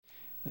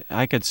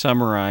I could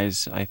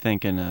summarize, I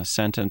think, in a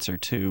sentence or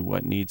two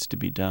what needs to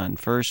be done.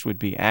 First would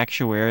be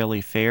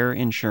actuarially fair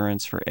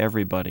insurance for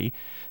everybody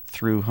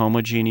through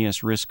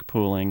homogeneous risk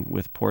pooling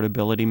with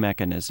portability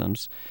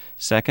mechanisms.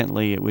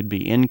 Secondly, it would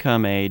be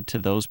income aid to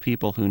those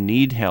people who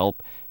need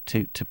help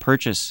to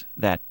purchase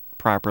that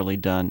properly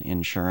done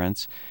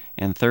insurance.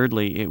 And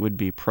thirdly, it would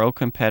be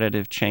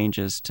pro-competitive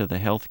changes to the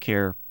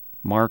healthcare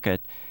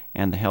market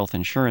and the health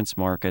insurance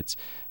markets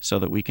so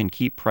that we can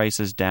keep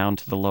prices down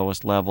to the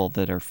lowest level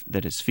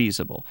that is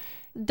feasible.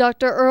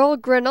 Dr. Earl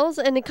Grinnells,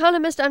 an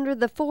economist under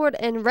the Ford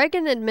and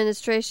Reagan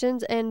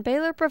administrations and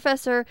Baylor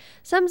professor,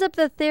 sums up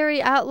the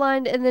theory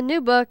outlined in the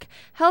new book,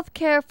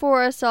 Healthcare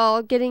for Us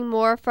All, Getting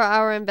More for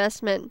Our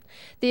Investment.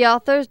 The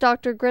authors,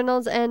 Dr.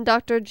 Grinnells and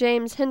Dr.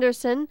 James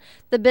Henderson,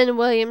 the Ben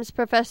Williams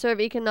Professor of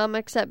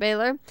Economics at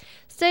Baylor,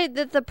 state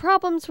that the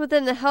problems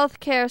within the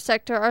healthcare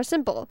sector are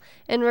simple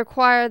and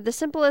require the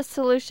simplest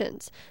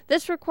solutions.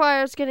 This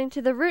requires getting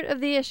to the root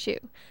of the issue.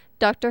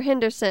 Dr.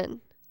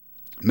 Henderson.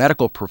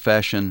 Medical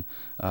profession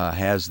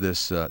has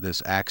this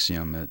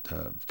axiom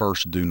that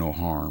first do no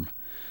harm.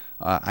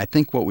 I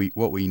think what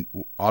we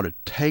ought to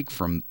take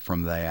from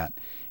that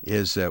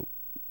is that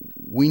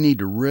we need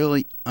to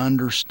really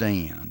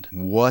understand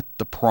what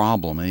the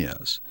problem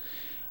is.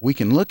 We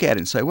can look at it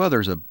and say, well,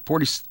 there's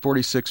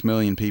 46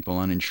 million people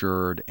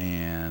uninsured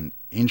and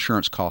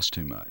insurance costs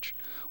too much.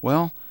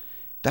 Well,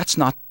 that's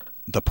not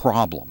the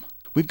problem.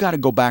 We've got to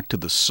go back to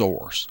the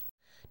source.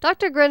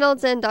 Dr.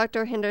 Grinnells and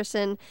Dr.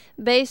 Henderson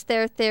base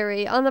their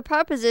theory on the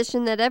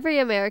proposition that every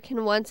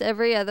American wants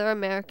every other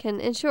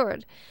American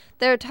insured.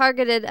 Their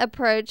targeted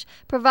approach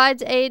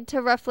provides aid to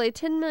roughly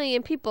 10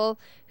 million people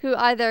who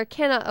either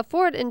cannot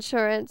afford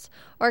insurance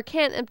or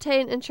can't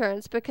obtain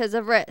insurance because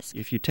of risk.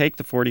 If you take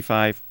the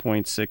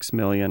 45.6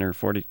 million or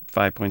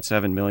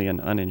 45.7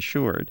 million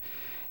uninsured,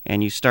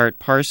 and you start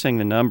parsing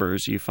the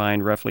numbers, you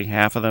find roughly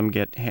half of them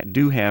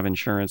do have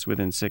insurance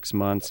within 6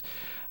 months.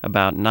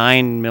 About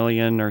 9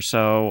 million or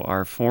so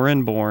are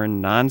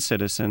foreign-born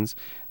non-citizens.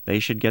 They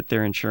should get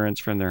their insurance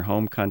from their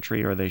home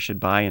country or they should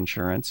buy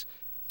insurance.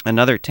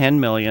 Another 10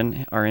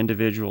 million are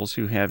individuals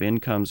who have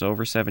incomes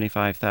over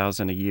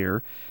 $75,000 a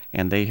year,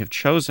 and they have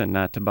chosen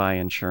not to buy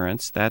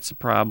insurance. That's a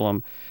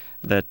problem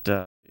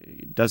that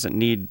doesn't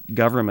need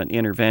government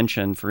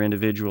intervention for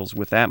individuals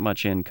with that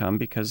much income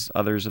because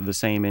others of the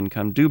same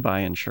income do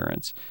buy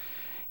insurance.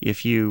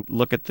 If you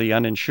look at the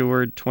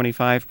uninsured,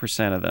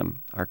 25% of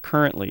them are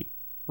currently,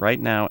 right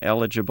now,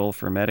 eligible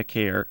for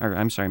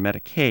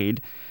Medicaid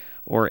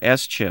or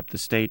SCHIP, the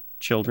State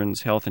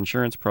Children's Health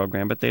Insurance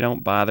Program, but they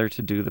don't bother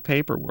to do the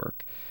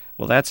paperwork.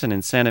 Well, that's an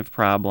incentive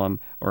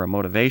problem or a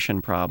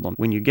motivation problem.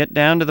 When you get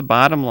down to the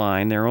bottom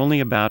line, there are only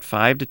about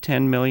 5 to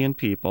 10 million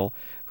people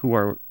who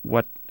are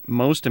what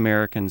most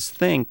Americans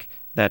think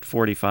that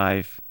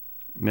 45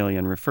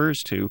 million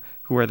refers to,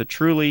 who are the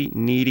truly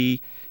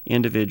needy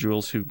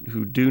individuals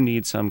who do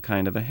need some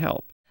kind of a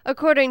help.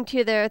 According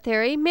to their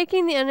theory,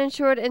 making the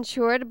uninsured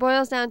insured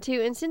boils down to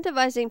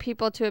incentivizing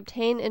people to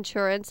obtain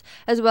insurance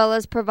as well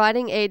as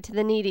providing aid to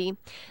the needy.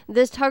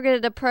 This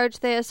targeted approach,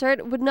 they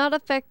assert, would not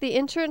affect the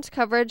insurance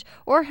coverage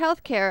or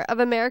health care of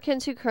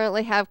Americans who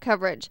currently have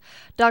coverage.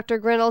 Dr.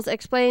 Grinnells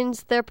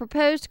explains their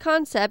proposed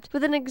concept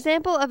with an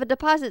example of a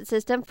deposit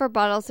system for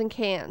bottles and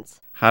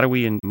cans. How do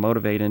we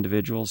motivate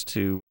individuals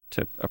to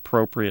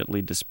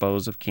appropriately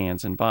dispose of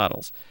cans and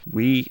bottles?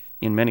 We,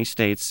 in many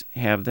states,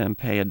 have them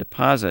pay a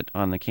deposit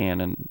on the can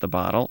and the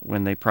bottle.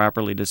 When they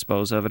properly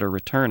dispose of it or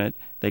return it,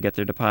 they get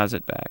their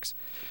deposit backs.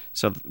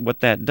 So what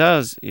that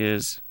does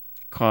is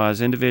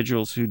cause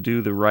individuals who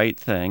do the right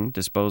thing,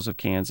 dispose of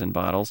cans and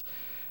bottles,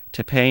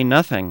 to pay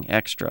nothing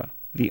extra.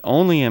 The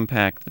only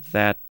impact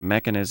that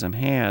mechanism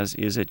has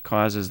is it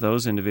causes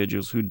those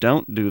individuals who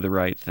don't do the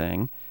right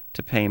thing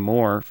to pay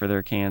more for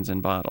their cans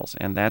and bottles.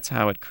 And that's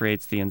how it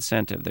creates the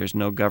incentive. There's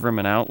no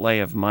government outlay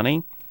of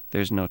money.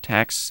 There's no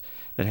tax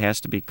that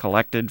has to be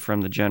collected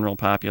from the general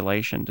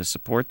population to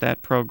support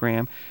that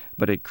program,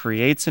 but it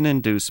creates an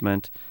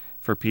inducement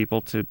for people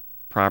to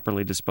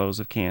properly dispose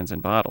of cans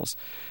and bottles.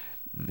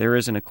 There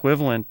is an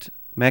equivalent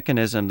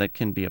mechanism that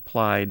can be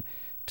applied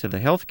to the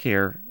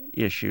healthcare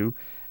issue.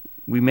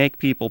 We make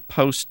people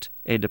post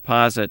a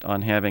deposit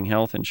on having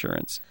health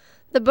insurance.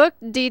 The book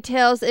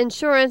details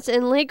insurance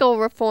and legal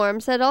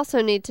reforms that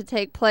also need to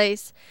take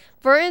place.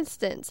 For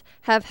instance,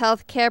 have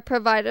health care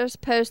providers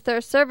post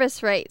their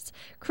service rates,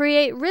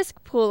 create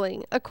risk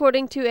pooling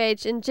according to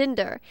age and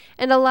gender,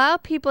 and allow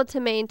people to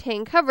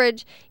maintain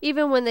coverage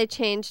even when they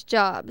change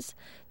jobs.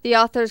 The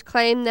authors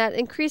claim that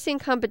increasing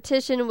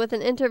competition with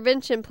an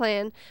intervention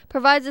plan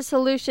provides a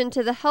solution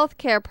to the health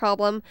care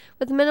problem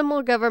with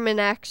minimal government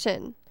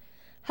action.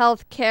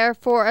 Healthcare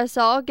for Us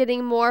All,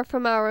 Getting More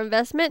from Our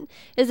Investment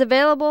is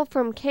available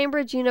from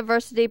Cambridge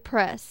University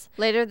Press.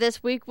 Later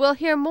this week, we'll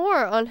hear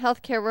more on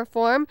healthcare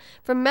reform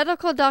from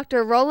medical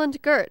doctor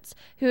Roland Gertz,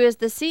 who is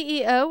the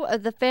CEO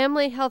of the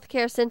Family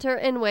Healthcare Center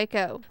in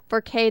Waco.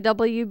 For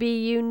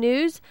KWBU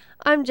News,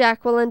 I'm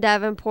Jacqueline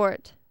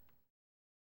Davenport.